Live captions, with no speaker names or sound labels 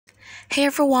Hey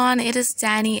everyone, it is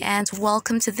Dani and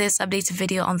welcome to this updated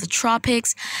video on the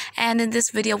tropics. And in this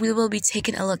video, we will be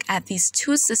taking a look at these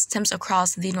two systems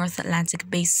across the North Atlantic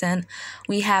Basin.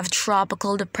 We have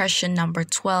Tropical Depression number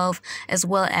 12 as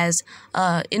well as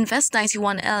Invest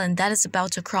 91L, and that is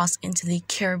about to cross into the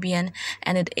Caribbean,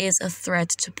 and it is a threat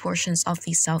to portions of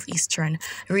the southeastern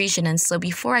region. And so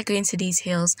before I go into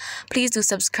details, please do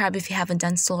subscribe if you haven't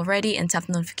done so already and tap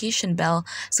the notification bell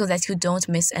so that you don't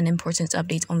miss an important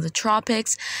update on the tropics.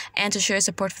 And to show your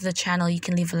support for the channel, you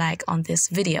can leave a like on this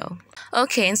video.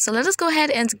 Okay, and so let us go ahead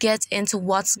and get into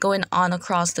what's going on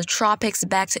across the tropics.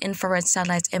 Back to infrared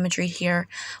satellite imagery here.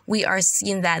 We are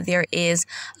seeing that there is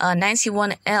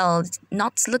 91L,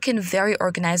 not looking very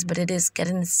organized, but it is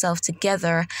getting itself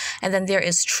together. And then there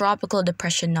is Tropical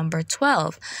Depression number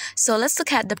 12. So let's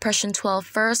look at Depression 12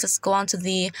 first. Let's go on to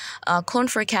the cone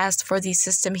forecast for the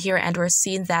system here, and we're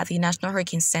seeing that the National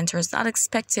Hurricane Center is not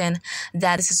expecting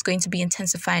that this is going to be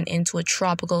intensifying into a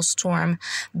tropical storm,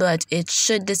 but it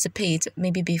should dissipate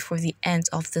maybe before the end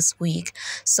of this week.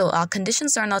 So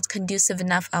conditions are not conducive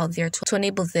enough out there to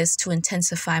enable this to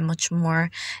intensify much more,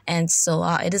 and so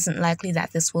it isn't likely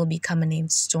that this will become a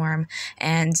named storm.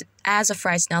 And as of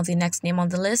right now, the next name on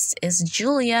the list is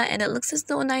Julia, and it looks as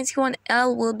though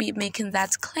 91L will be making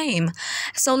that claim.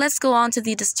 So let's go on to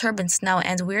the disturbance now,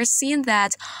 and we're seeing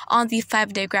that on the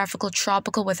 5-day graphical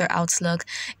tropical weather outlook,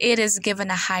 it is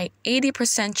given a high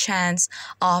 80% chance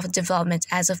of development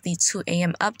as of the 2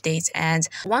 a.m. update. And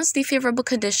once the favorable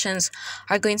conditions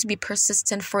are going to be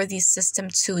persistent for the system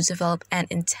to develop and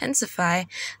intensify,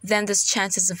 then this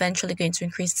chance is eventually going to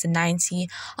increase to 90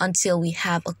 until we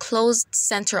have a closed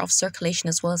center of circulation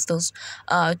as well as those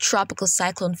tropical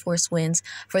cyclone force winds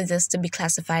for this to be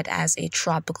classified as a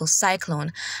tropical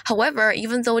cyclone. However,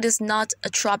 even though it is not a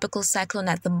tropical cyclone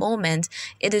at the moment,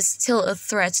 it is still a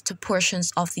threat to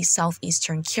portions of the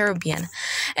southeastern Caribbean.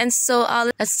 And so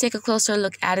let's take a closer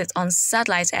look at it on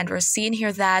satellite, and we're seeing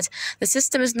here that the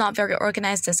system is not very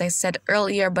organized, as I said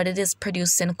earlier, but it is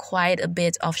producing quite a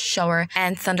bit of shower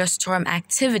and thunderstorm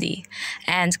activity,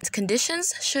 and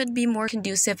conditions should be more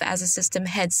conducive as the system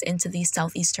heads into the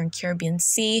southeastern Caribbean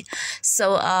Sea.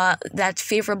 So that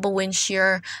favorable wind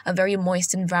shear, a very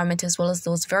moist environment, as well as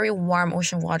those very warm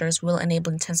ocean waters will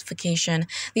enable intensification.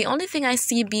 The only thing I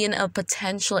see being a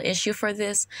potential issue for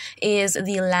this is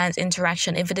the land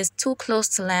interaction. If it is too close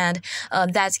to land,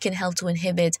 that can help to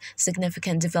inhibit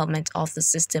significant development of the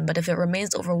system. But if it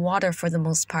remains over water for the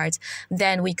most part,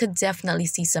 then we could definitely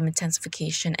see some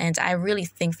intensification. And I really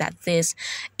think that this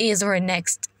is our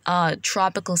next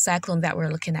tropical cyclone that we're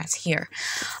looking at here.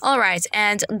 All right,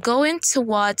 and going to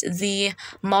what the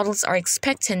models are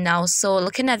expecting now. So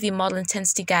looking at the model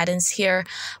intensity guidance here,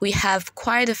 we have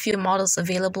quite a few models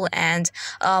available, and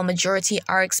majority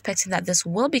are expecting that this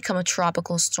will become a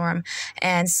tropical storm,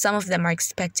 and some of them are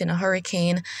expecting a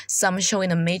hurricane, some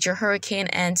showing a major hurricane.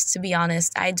 And to be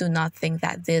honest, I do not think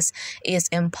that this is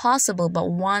impossible,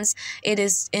 but once it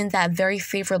is in that very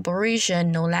favorable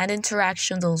region, no land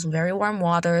interaction, those very warm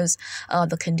waters,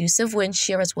 the conducive wind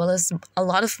shear, as well as a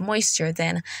lot of moisture,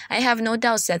 then I have no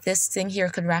doubts that this thing here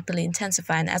could rapidly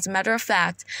intensify. And as a matter of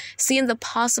fact, seeing the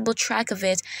possible track of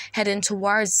it heading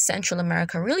towards Central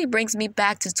America really brings me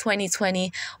back to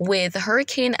 2020 with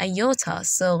Hurricane Iota.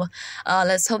 So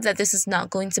let's hope that this is not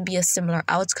going to be a similar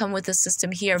outcome with the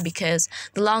system here, because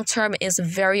the long term is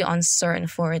very uncertain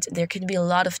for it. There can be a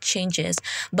lot of changes,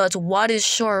 but what is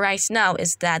sure right now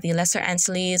is that the Lesser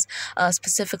Antilles,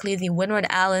 specifically the Windward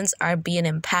Islands, are being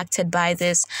impacted by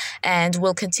this and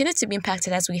will continue to be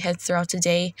impacted as we head throughout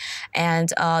today. And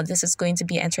this is going to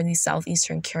be entering the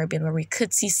southeastern Caribbean, where we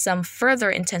could see some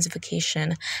further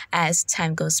intensification as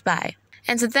time goes by.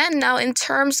 And so then now, in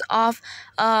terms of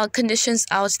conditions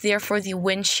out there for the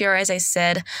wind shear, as I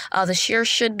said, the shear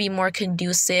should be more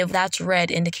conducive. That red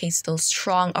indicates those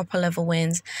strong upper level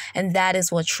winds, and that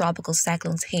is what tropical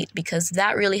cyclones hate, because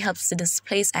that really helps to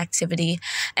displace activity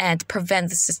and prevent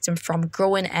the system from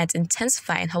growing and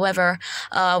intensifying. However,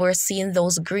 we're seeing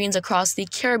those greens across the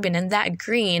Caribbean, and that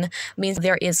green means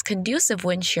there is conducive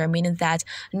wind shear, meaning that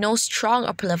no strong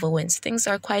upper level winds. Things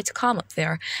are quite calm up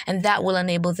there, and that will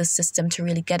enable the system to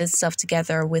really get itself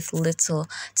together with little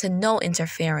to no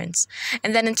interference.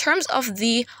 And then in terms of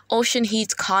the ocean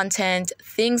heat content,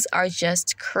 things are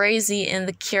just crazy in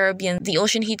the Caribbean. The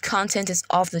ocean heat content is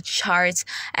off the charts,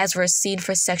 as we're seeing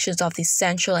for sections of the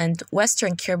central and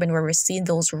western Caribbean, where we're seeing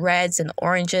those reds and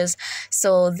oranges.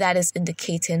 So that is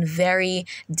indicating very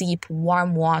deep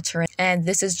warm water, and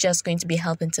this is just going to be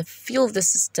helping to fuel the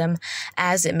system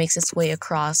as it makes its way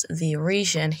across the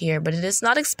region here. But it is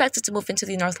not expected to move into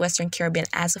the northwestern Caribbean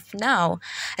as of now.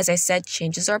 As I said,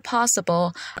 changes are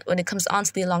possible. When it comes on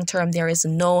to the long term, there is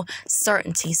no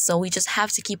certainty, so we just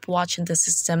have to keep watching the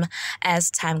system as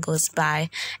time goes by.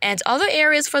 And other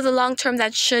areas for the long term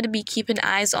that should be keeping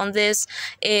eyes on this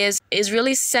is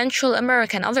really Central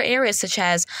America, and other areas such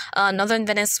as northern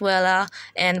Venezuela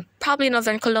and probably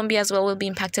northern Colombia as well will be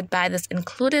impacted by this,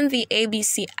 including the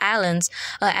ABC Islands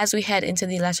as we head into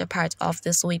the latter part of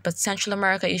this week. But Central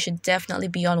America, you should definitely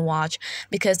be on watch,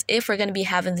 because if we're going to be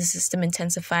having the system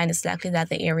intensifying, it's likely that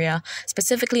the area,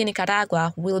 specifically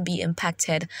Nicaragua, will be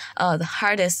impacted the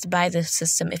hardest by the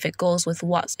system if it goes with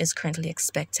what is currently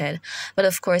expected. But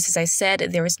of course, as I said,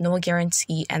 there is no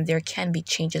guarantee and there can be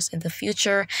changes in the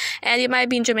future. And you might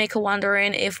be in Jamaica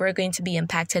wondering if we're going to be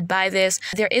impacted by this.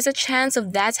 There is a chance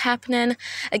of that happening.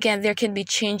 Again, there can be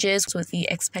changes with the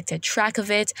expected track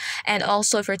of it. And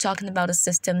also, if we're talking about a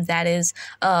system that is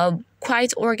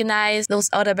quite organized, those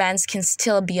outer bands can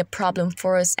still be a problem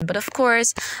for us. But of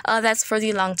course, that's for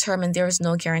the long term, and there is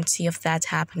no guarantee of that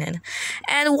happening.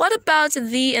 And what about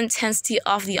the intensity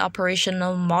of the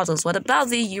operational models? What about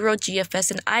the Euro, GFS,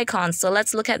 and ICON? So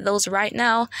let's look at those right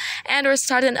now. And we're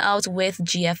starting out with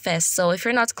GFS. So if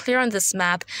you're not clear on this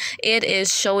map, it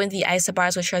is showing the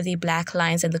isobars, which are the black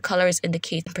lines, and the colors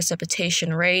indicate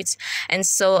precipitation rates. And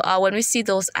so when we see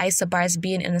those isobars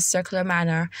being in a circular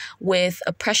manner with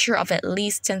a pressure of at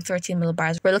least 10-13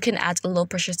 millibars, we're looking at a low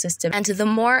pressure system. And the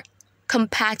more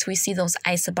compact we see those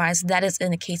isobars, that is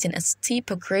indicating a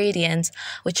steeper gradient,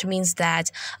 which means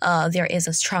that there is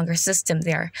a stronger system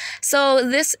there. So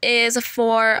this is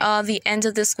for the end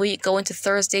of this week, going to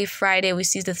Thursday, Friday. We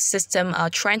see the system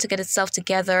trying to get itself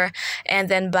together, and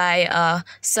then by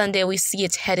Sunday we see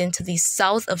it head into the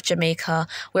south of Jamaica,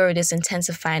 where it is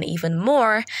intensifying even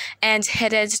more, and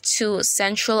headed to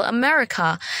Central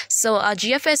America. So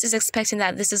GFS is expecting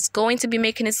that this is going to be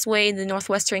making its way in the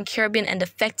northwestern Caribbean and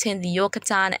affecting the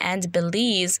Yucatan and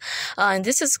Belize. And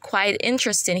this is quite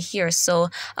interesting here. So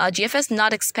GFS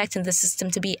not expecting the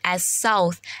system to be as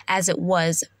south as it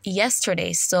was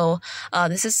yesterday. So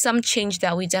this is some change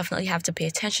that we definitely have to pay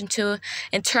attention to.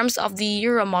 In terms of the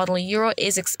Euro model, Euro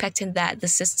is expecting that the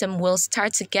system will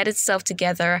start to get itself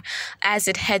together as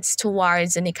it heads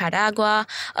towards Nicaragua,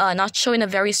 not showing a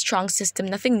very strong system,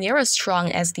 nothing near as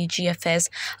strong as the GFS,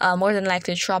 more than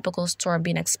likely tropical storm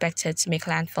being expected to make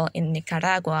landfall in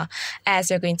Nicaragua as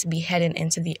they're going to be heading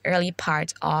into the early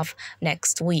part of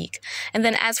next week. And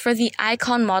then as for the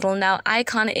ICON model, now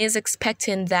ICON is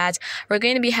expecting that we're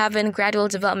going to be having gradual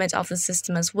development of the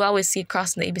system as well. We see it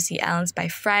crossing the ABC Islands by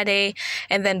Friday,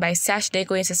 and then by Saturday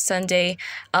going to Sunday,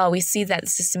 we see that the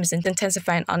system is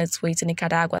intensifying on its way to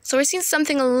Nicaragua. So we're seeing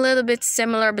something a little bit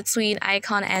similar between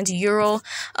ICON and Euro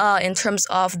in terms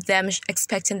of them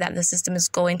expecting that the system is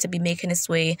going to be making its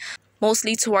way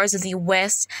mostly towards the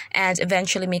west and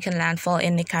eventually making landfall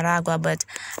in Nicaragua. But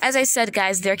as I said,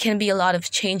 guys, there can be a lot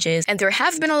of changes, and there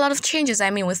have been a lot of changes.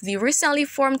 I mean, with the recently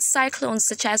formed cyclones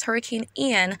such as Hurricane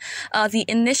Ian, the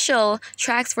initial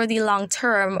tracks for the long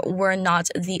term were not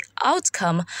the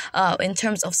outcome in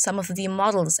terms of some of the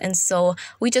models. And so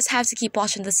we just have to keep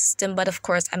watching the system. But of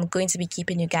course, I'm going to be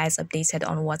keeping you guys updated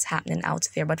on what's happening out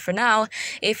there. But for now,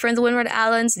 if you're in the Windward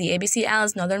Islands, the ABC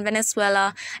Islands, northern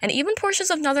Venezuela, and even portions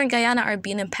of northern Guyana are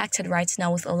being impacted right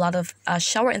now with a lot of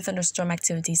shower and thunderstorm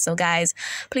activity. So guys,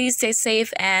 please stay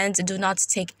safe and do not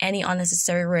take any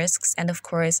unnecessary risks. And of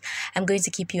course, I'm going to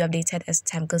keep you updated as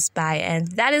time goes by.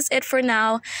 And that is it for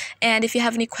now. And if you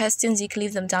have any questions, you can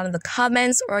leave them down in the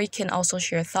comments, or you can also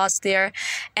share your thoughts there.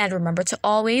 And remember to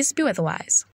always be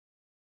weatherwise.